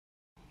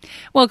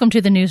Welcome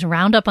to the News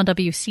Roundup on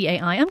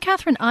WCAI. I'm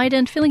Catherine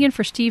Ident, filling in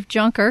for Steve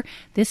Junker.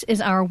 This is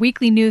our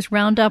weekly News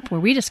Roundup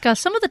where we discuss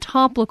some of the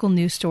top local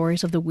news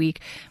stories of the week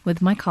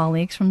with my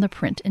colleagues from the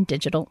print and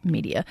digital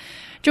media.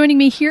 Joining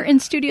me here in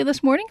studio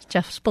this morning is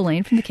Jeff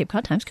Spillane from the Cape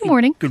Cod Times. Good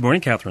morning. Good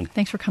morning, Catherine.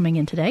 Thanks for coming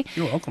in today.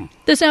 You're welcome.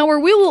 This hour,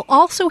 we will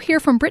also hear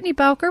from Brittany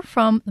Bowker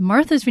from the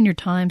Martha's Vineyard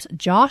Times,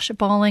 Josh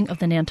Balling of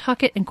the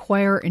Nantucket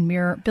Enquirer and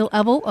Mirror, Bill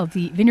Evell of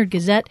the Vineyard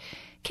Gazette,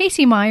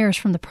 Casey Myers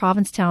from the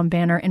Provincetown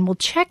Banner, and we'll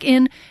check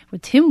in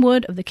with Tim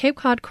Wood of the Cape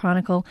Cod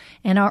Chronicle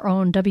and our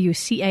own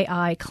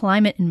WCAI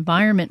climate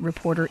environment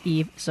reporter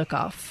Eve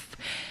Zukoff.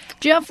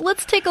 Jeff,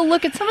 let's take a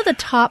look at some of the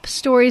top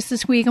stories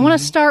this week. I want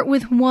to start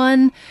with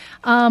one,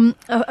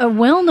 a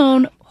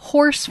well-known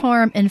horse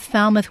farm in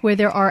Falmouth where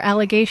there are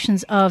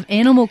allegations of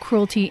animal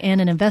cruelty and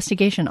an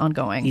investigation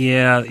ongoing.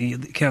 Yeah,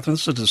 Catherine,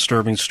 this is a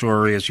disturbing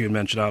story, as you had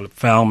mentioned, out of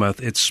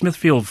Falmouth. It's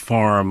Smithfield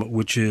Farm,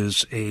 which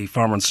is a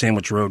farm on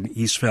Sandwich Road in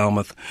East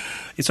Falmouth.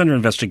 It's under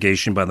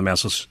investigation by the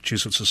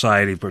Massachusetts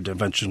Society for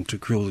Prevention to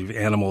Cruelty of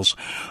Animals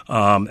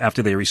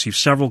after they received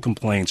several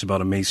complaints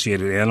about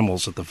emaciated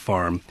animals at the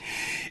farm.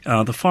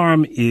 The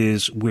farm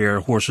is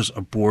where horses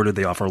are boarded.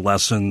 They offer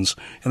lessons,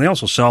 and they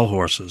also sell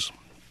horses.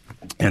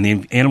 And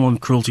the animal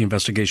cruelty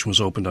investigation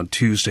was opened on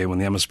Tuesday when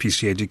the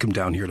MSPCA did come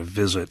down here to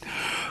visit.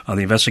 The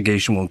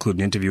investigation will include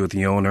an interview with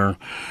the owner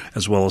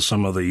as well as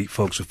some of the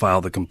folks who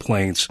filed the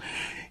complaints.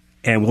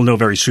 And we'll know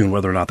very soon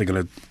whether or not they're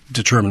going to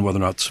determine whether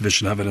or not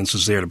sufficient evidence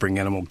is there to bring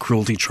animal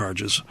cruelty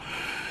charges.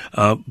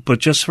 But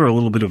just for a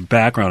little bit of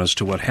background as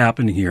to what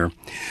happened here,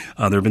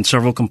 there have been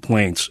several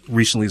complaints.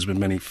 Recently, there's been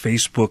many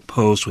Facebook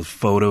posts with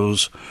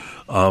photos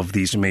of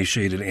these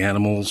emaciated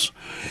animals.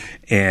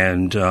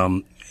 And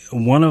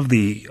one of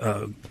the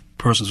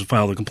persons who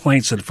filed the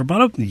complaint said for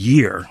about a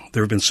year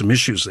there have been some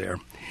issues there.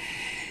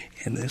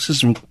 And this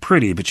isn't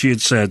pretty, but she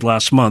had said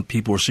last month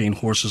people were seeing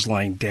horses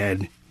lying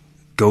dead,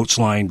 goats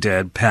lying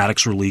dead,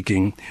 paddocks were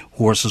leaking,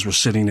 horses were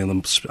standing in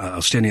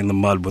the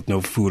mud with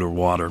no food or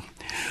water.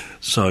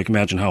 So you can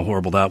imagine how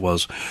horrible that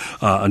was.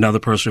 Another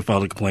person who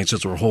filed a complaint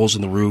says there were holes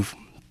in the roof,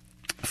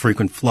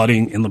 frequent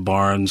flooding in the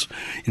barns,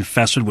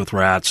 infested with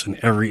rats, and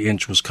every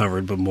inch was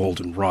covered by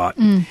mold and rot.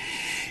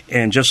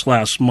 And just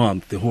last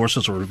month, the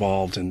horses were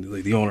involved,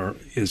 and the owner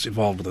is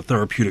involved with a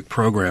therapeutic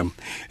program.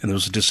 And there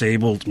was a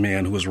disabled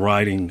man who was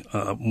riding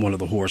one of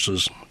the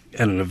horses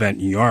at an event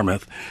in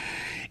Yarmouth.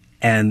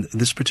 And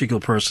this particular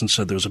person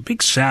said there was a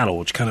big saddle,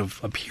 which kind of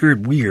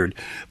appeared weird,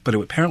 but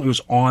it apparently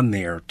was on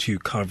there to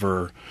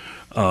cover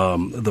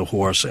the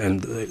horse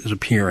and his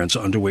appearance,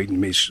 underweight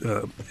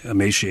and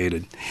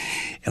emaciated.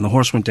 And the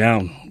horse went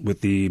down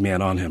with the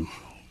man on him.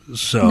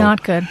 So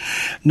not good.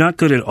 Not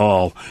good at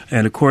all.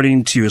 And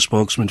according to a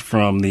spokesman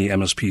from the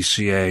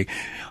MSPCA,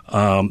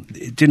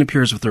 it didn't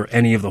appear as if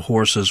any of the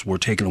horses were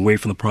taken away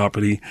from the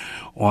property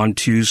on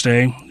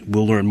Tuesday.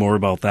 We'll learn more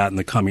about that in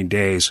the coming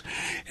days.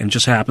 And it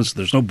just happens that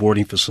there's no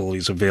boarding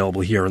facilities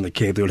available here in the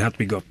Cape. They would have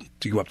to go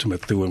up to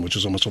Methuen, which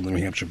is almost on the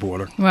New Hampshire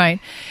border. Right.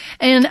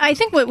 And I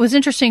think what was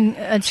interesting,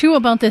 too,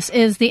 about this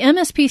is the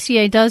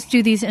MSPCA does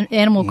do these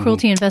animal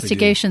cruelty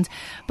investigations,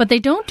 but they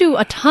don't do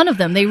a ton of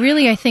them. They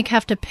really, I think,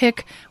 have to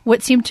pick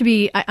what seem to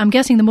be, I'm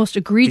guessing, the most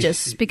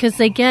egregious, because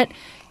they get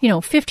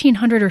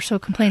 1,500 or so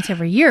complaints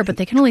every year, but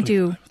they can only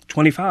do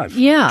 25.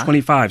 Yeah.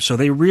 25. So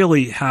they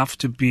really have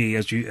to be,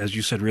 as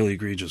you said, really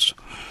egregious.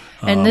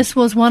 And this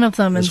was one of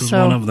them. This was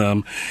one of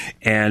them.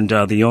 And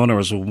the owner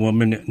is a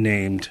woman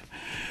named,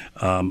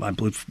 I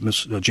believe,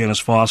 Miss Janice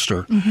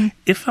Foster.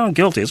 If found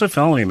guilty, it's a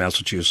felony in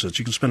Massachusetts.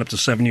 You can spend up to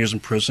 7 years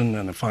in prison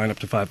and a fine up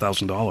to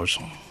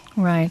 $5,000.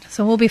 Right.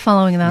 So we'll be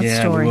following that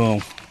story. Yeah, we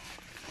will.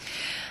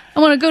 I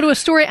want to go to a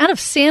story out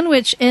of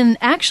Sandwich, and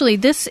actually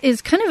this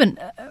is kind of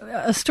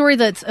a story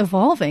that's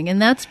evolving,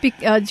 and that's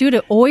due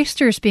to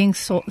oysters being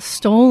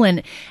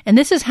stolen, and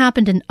this has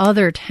happened in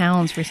other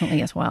towns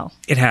recently as well.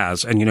 It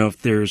has, and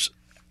if there's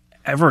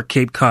ever a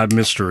Cape Cod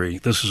mystery,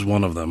 this is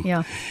one of them.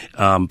 Yeah.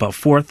 About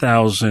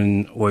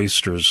 4,000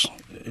 oysters,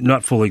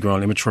 not fully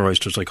grown, immature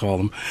oysters I call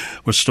them,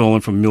 were stolen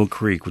from Mill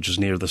Creek, which is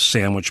near the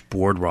Sandwich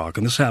Boardwalk,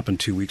 and this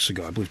happened 2 weeks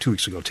ago, I believe 2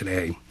 weeks ago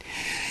today.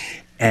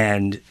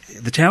 And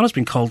the town has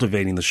been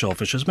cultivating the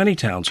shellfish, as many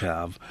towns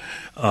have,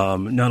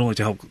 not only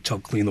to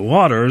help clean the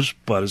waters,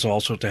 but is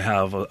also to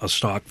have a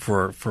stock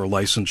for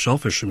licensed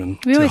shellfishermen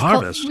to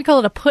harvest. We call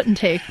it a put and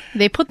take.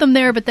 They put them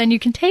there, but then you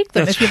can take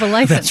them if you have a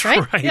license,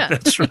 right? Right. Yeah.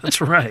 That's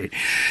right.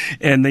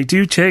 And they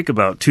do take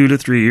about 2 to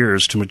 3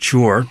 years to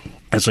mature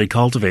as they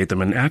cultivate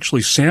them. And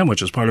actually,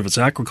 Sandwich, as part of its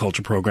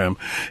aquaculture program,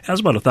 has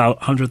about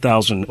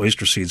 100,000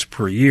 oyster seeds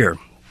per year.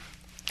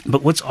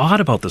 But what's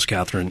odd about this,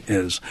 Catherine,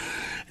 is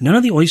none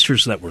of the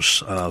oysters that were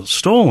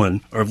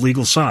stolen are of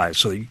legal size,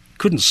 so you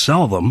couldn't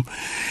sell them.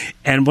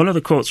 And one of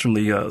the quotes from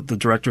the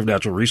director of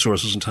natural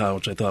resources in town,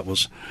 which I thought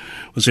was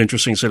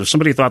interesting, said if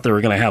somebody thought they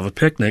were going to have a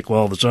picnic,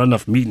 well, there's not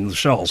enough meat in the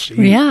shells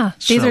to eat. Yeah,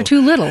 these are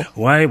too little.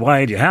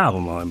 Why do you have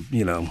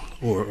them?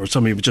 or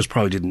somebody just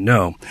probably didn't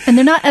know. And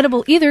they're not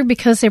edible either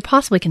because they're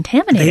possibly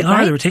contaminated, They are.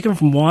 right? They were taken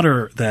from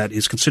water that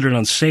is considered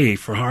unsafe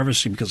for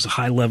harvesting because of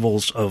high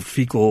levels of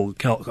fecal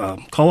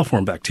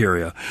coliform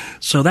bacteria.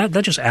 So that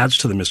just adds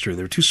to the mystery.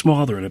 They're too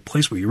small. They're in a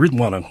place where you really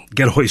want to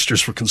get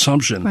oysters for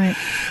consumption. Right.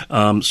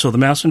 So the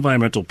Mass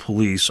Environmental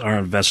Police are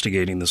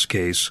investigating this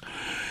case.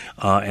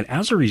 And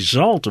as a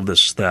result of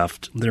this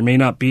theft, there may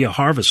not be a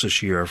harvest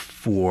this year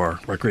for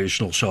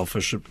recreational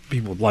shellfish,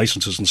 people with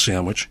licenses in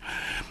Sandwich.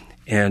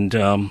 And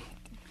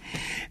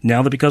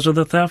now that because of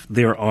the theft,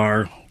 there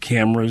are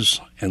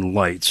cameras and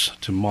lights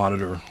to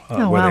monitor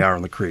where they are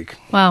in the creek.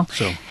 Wow.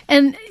 So,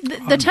 and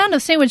the town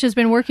of Sandwich has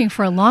been working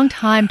for a long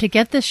time to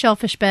get this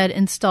shellfish bed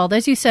installed,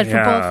 as you said,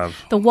 for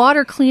both the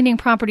water cleaning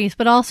properties,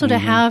 but also to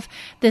have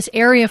this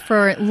area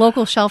for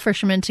local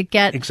shellfishermen to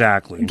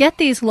get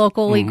these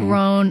locally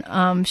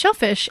grown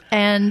shellfish.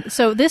 And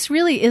so this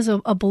really is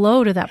a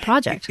blow to that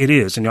project. It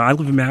is. And I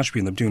live in Mashpee,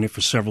 and they've been doing it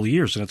for several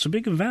years, and it's a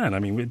big event. I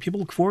mean, people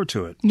look forward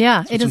to it.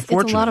 Yeah, so it's a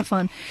lot of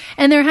fun.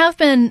 And there have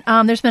been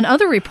there's been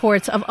other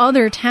reports of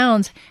other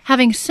towns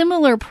having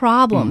similar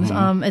problems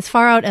as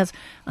far out as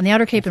on the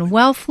Outer Cape in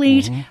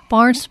Wellfleet,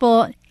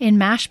 Barnstable, in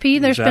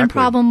Mashpee. There's been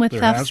problem with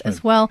thefts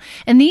as well.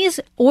 And these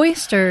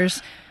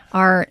oysters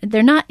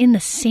they're not in the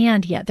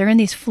sand yet. They're in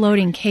these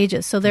floating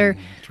cages. So they're,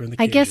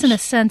 I guess in a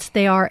sense,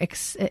 they are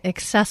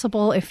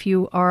accessible if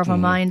you are of a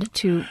mind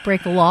to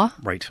break the law.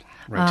 Right.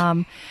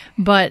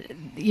 But,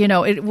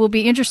 it will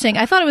be interesting.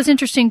 I thought it was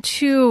interesting,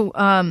 too,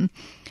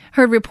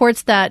 heard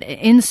reports that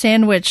in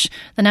Sandwich,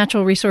 the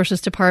Natural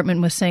Resources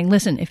Department was saying,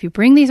 listen, if you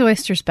bring these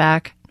oysters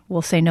back,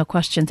 we'll say no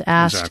questions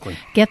asked. Exactly.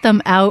 Get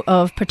them out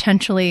of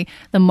potentially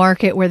the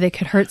market where they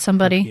could hurt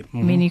somebody.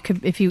 I mean,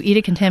 if you eat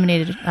a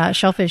contaminated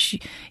shellfish,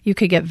 you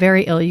could get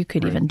very ill. You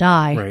could even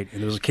die. Right.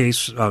 And there was a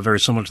case very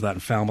similar to that in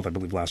Falmouth, I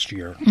believe, last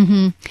year,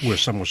 where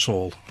some were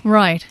sold.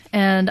 Right.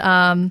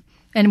 And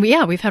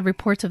we've had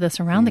reports of this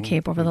around the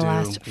Cape over the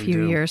last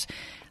few years.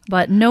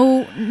 But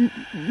no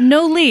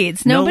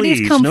leads.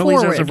 Nobody's come forward.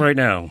 No leads as of right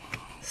now.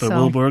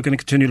 But we're going to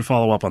continue to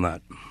follow up on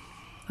that.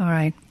 All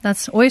right.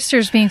 That's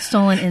oysters being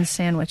stolen in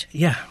Sandwich.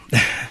 Yeah.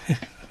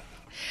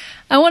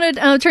 I want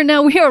to turn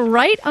now. We are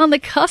right on the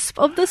cusp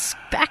of this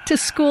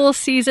back-to-school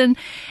season,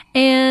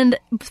 and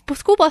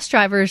school bus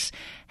drivers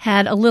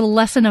had a little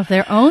lesson of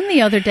their own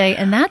the other day,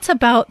 and that's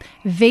about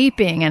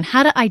vaping and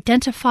how to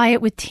identify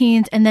it with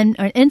teens and then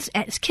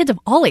it's kids of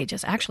all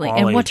ages, actually,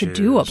 and what to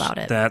do about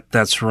it.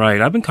 That's right.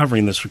 I've been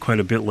covering this for quite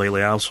a bit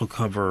lately. I also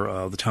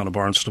cover the town of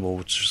Barnstable,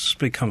 which has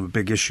become a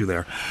big issue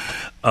there.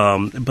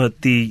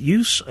 But the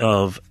use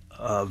of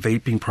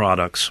vaping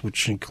products,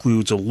 which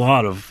includes a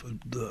lot of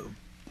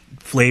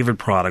flavored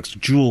products.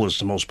 Juul is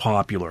the most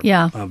popular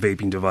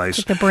vaping device.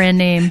 Like the brand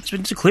name. It's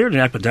been declared an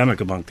epidemic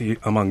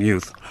among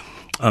youth.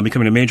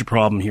 Becoming a major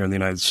problem here in the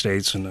United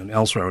States and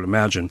elsewhere, I would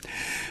imagine.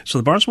 So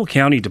the Barnstable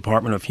County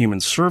Department of Human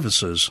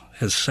Services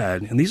has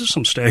said, and these are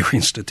some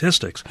staggering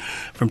statistics,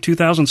 from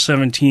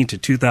 2017 to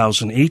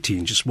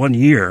 2018, just 1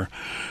 year,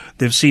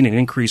 they've seen an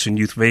increase in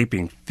youth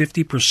vaping,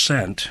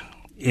 50%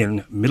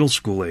 in middle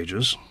school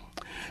ages.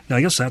 Now,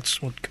 I guess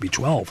that's what could be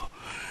 12.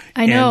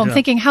 I know. I'm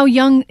thinking, how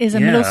young is a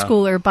middle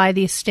schooler by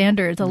these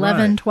standards?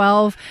 11,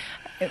 12,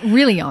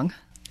 really young.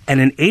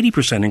 And an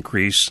 80%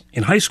 increase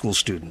in high school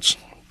students,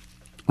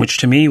 which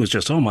to me was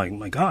just, oh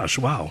my gosh,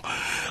 wow.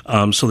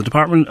 So the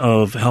Department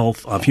of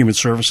Health of Human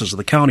Services of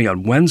the county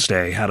on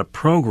Wednesday had a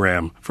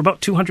program for about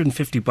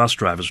 250 bus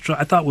drivers, which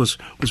I thought was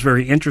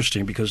very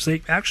interesting because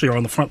they actually are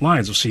on the front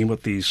lines of seeing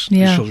what these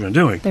children are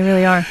doing. They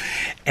really are.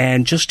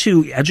 And just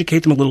to educate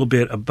them a little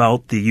bit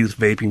about the youth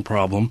vaping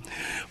problem,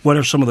 what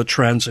are some of the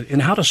trends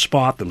and how to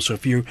spot them. So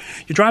if you're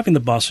driving the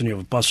bus and you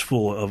have a bus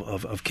full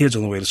of kids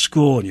on the way to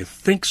school and you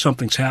think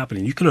something's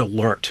happening, you can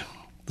alert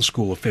the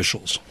school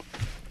officials.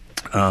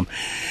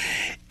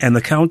 And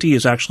the county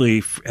is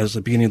actually, as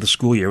the beginning of the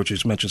school year, which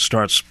as mentioned,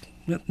 starts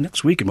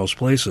next week in most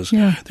places,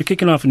 they're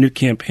kicking off a new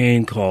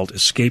campaign called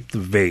Escape the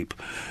Vape,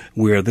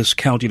 where this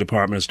county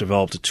department has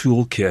developed a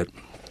toolkit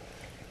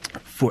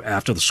for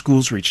after the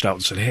schools reached out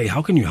and said, hey,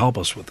 how can you help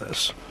us with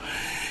this?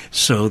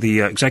 So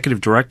the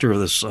executive director of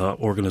this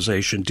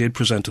organization did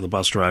present to the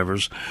bus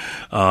drivers,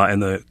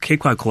 and the Cape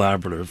Cod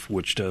Collaborative,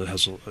 which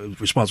is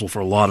responsible for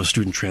a lot of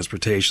student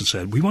transportation,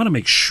 said, we want to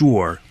make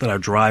sure that our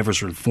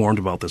drivers are informed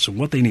about this and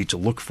what they need to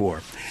look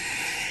for.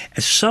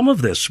 And some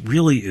of this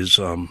really is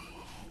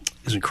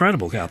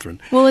incredible, Catherine.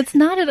 Well, it's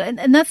not,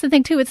 and that's the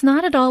thing, too. It's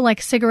not at all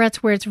like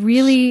cigarettes where it's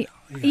really...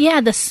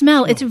 Yeah, the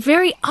smell. It's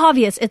very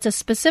obvious. It's a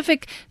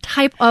specific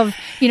type of,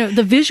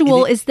 the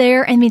visual is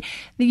there. I mean,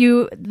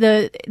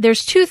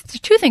 there's two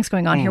things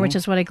going on here, which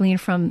is what I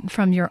gleaned from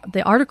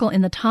the article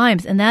in the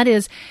Times, and that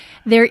is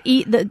the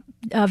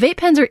vape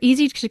pens are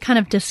easy to kind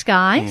of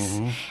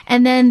disguise,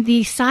 and then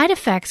the side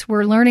effects,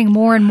 we're learning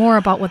more and more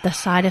about what the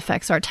side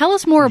effects are. Tell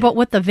us more about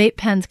what the vape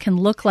pens can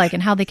look like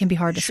and how they can be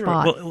hard to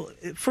spot. Well,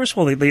 first of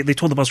all, they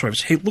told the bus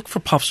drivers, hey, look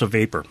for puffs of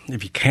vapor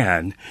if you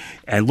can,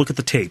 and look at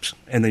the tapes,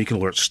 and then you can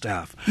alert staff.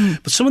 have.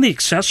 But some of the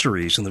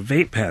accessories and the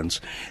vape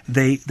pens,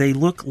 they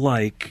look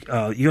like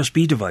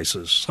USB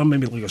devices. Some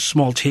maybe like a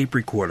small tape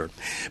recorder.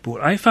 But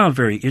what I found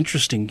very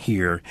interesting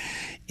here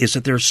is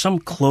that there's some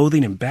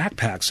clothing and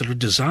backpacks that are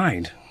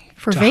designed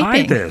for to vaping.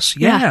 hide this.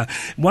 Yeah.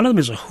 One of them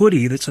is a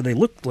hoodie that said they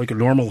look like a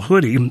normal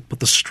hoodie, but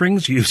the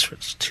strings used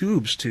as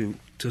tubes to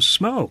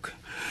smoke.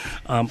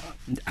 I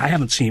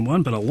haven't seen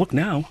one, but I'll look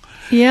now.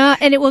 Yeah,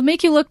 and it will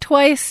make you look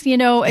twice,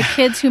 at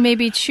kids who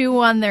maybe chew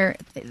on their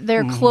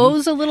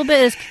clothes a little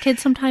bit, as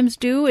kids sometimes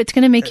do. It's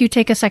going to make you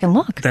take a second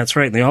look. That's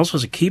right. And they also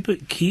say keep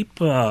if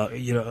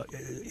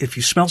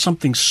you smell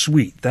something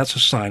sweet, that's a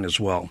sign as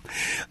well.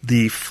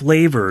 The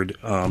flavored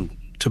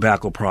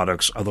tobacco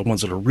products are the ones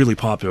that are really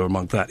popular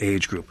among that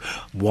age group.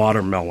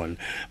 Watermelon,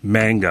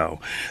 mango.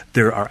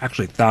 There are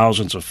actually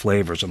thousands of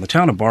flavors. And the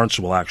town of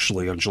Barnstable,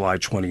 actually, on July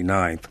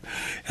 29th,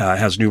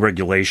 has new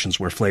regulations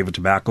where flavored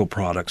tobacco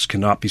products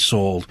cannot be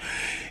sold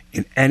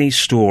in any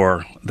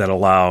store that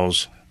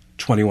allows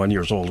 21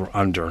 years old or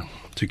under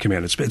to come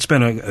in. It's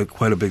been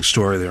quite a big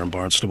story there in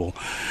Barnstable.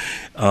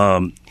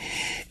 And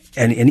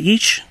in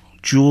each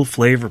Juul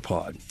flavor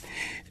pod,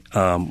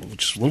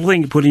 which is a little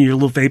thing you put in your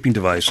little vaping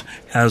device,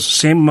 has the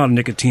same amount of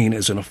nicotine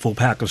as in a full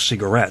pack of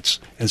cigarettes.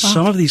 And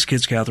some of these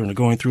kids, Catherine, are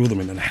going through them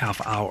in a half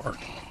hour.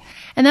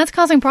 And that's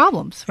causing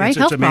problems, right?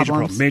 It's a major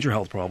problem, major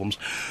health problems.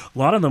 A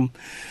lot of them,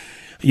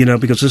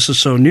 because this is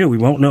so new, we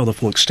won't know the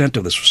full extent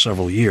of this for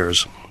several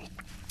years.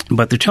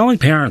 But they're telling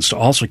parents to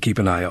also keep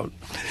an eye out.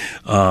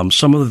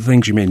 Some of the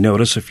things you may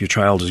notice if your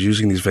child is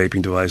using these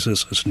vaping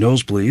devices is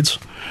nosebleeds.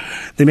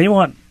 They may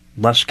want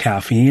less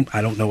caffeine.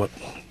 I don't know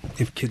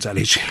if kids that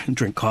age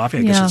drink coffee.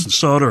 I guess it's in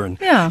soda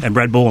and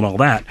Red Bull and all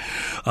that,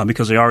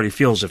 because they already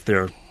feel as if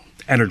they're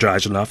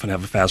energized enough and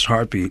have a fast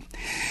heartbeat.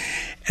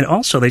 And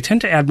also, they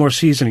tend to add more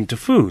seasoning to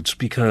foods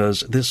because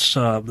this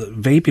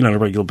vaping on a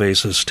regular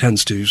basis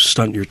tends to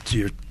stunt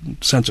your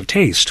sense of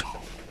taste.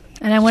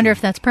 And I wonder if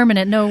that's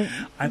permanent.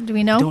 Do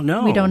we know? Don't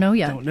know. We don't know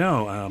yet. Don't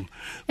know.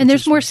 And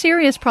there's more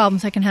serious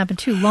problems that can happen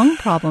too. Lung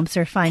problems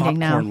they're finding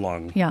now. Popcorn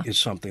lung is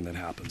something that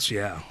happens,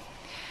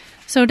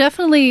 So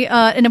definitely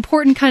an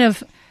important kind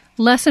of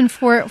lesson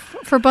for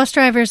bus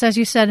drivers, as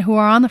you said, who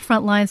are on the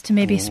front lines to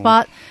maybe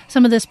spot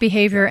some of this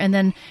behavior and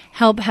then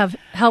help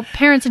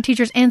parents and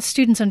teachers and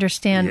students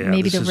understand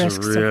maybe the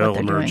risks of what they're doing. This is a real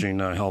emerging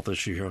health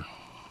issue here.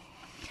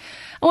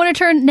 I want to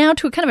turn now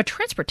to a kind of a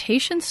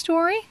transportation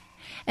story.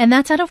 And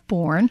that's out of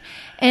Bourne.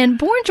 And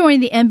Bourne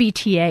joined the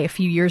MBTA a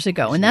few years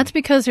ago, and that's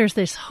because there's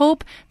this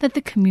hope that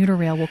the commuter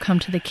rail will come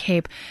to the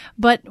Cape.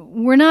 But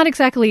we're not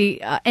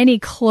exactly any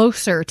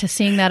closer to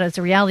seeing that as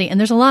a reality. And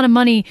there's a lot of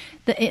money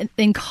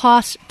in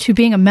cost to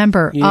being a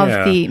member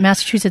of the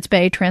Massachusetts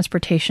Bay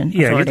Transportation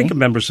Authority. Yeah, you think of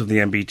members of the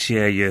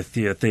MBTA,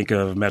 you think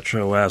of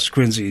Metro West,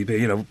 Quincy,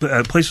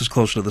 places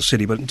closer to the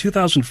city. But in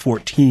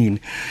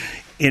 2014,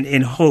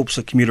 in hopes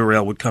that commuter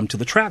rail would come to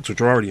the tracks,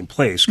 which are already in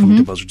place, coming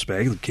to Buzzards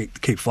Bay, the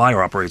Cape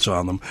Flyer operates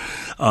on them,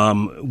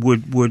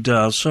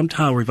 would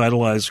somehow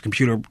revitalize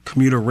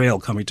commuter rail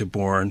coming to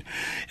Bourne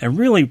and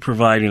really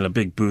providing a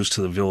big boost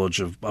to the village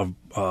of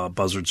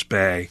Buzzards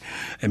Bay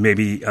and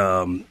maybe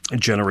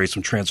generate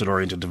some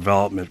transit-oriented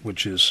development,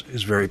 which is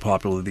very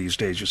popular these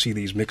days. You see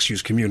these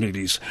mixed-use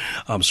communities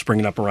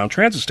springing up around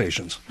transit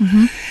stations.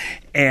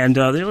 And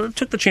they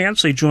took the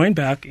chance. They joined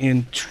back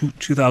in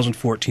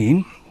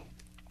 2014.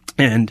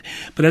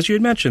 But as you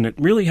had mentioned, it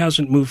really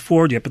hasn't moved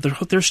forward yet,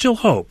 but there's still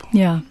hope.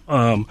 Yeah.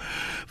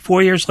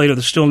 4 years later,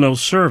 there's still no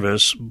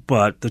service,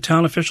 but the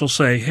town officials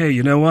say, hey,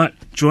 you know what?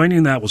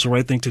 Joining that was the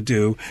right thing to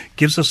do,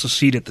 gives us a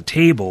seat at the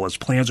table as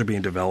plans are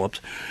being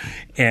developed.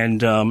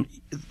 And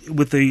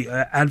with the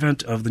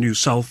advent of the new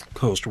South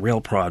Coast Rail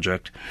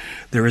Project,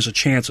 there is a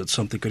chance that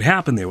something could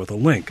happen there with a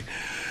link.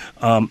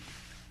 In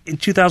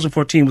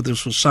 2014, when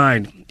this was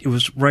signed, it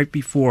was right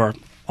before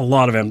a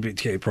lot of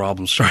MBTA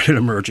problems started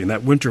emerging.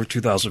 That winter of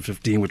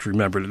 2015, which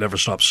remembered it never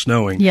stopped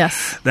snowing.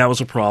 Yes. That was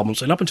a problem.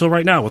 And up until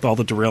right now with all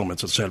the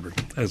derailments,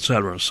 et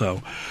cetera.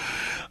 So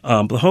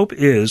the hope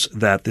is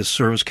that this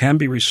service can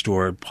be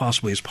restored,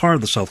 possibly as part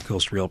of the South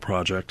Coast Rail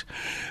Project,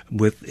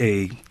 with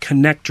a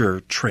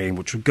connector train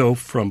which would go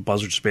from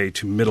Buzzards Bay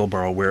to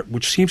Middleborough,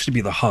 which seems to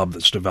be the hub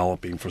that's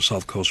developing for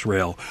South Coast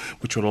Rail,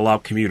 which would allow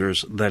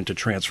commuters then to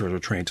transfer their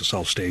train to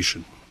South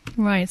Station.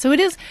 Right. So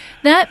it is,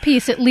 that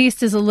piece at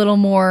least is a little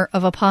more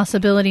of a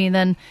possibility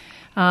than,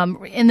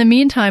 in the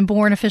meantime,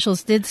 Bourne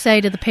officials did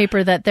say to the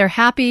paper that they're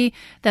happy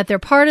that they're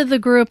part of the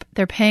group.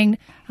 They're paying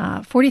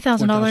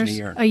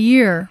 $40,000 a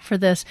year for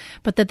this,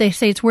 but that they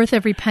say it's worth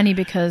every penny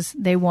because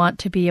they want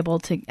to be able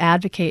to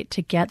advocate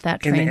to get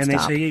that train and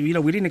stop. They say,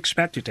 we didn't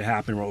expect it to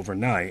happen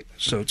overnight,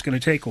 so it's going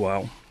to take a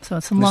while. So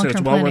it's some long-term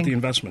planning. It's well worth the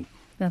investment.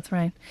 That's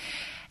right.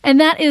 And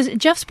that is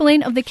Jeff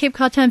Spillane of the Cape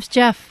Cod Times.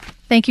 Jeff,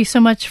 thank you so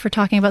much for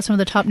talking about some of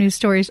the top news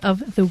stories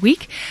of the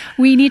week.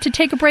 We need to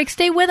take a break.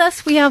 Stay with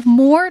us. We have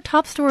more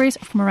top stories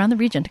from around the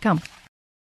region to come.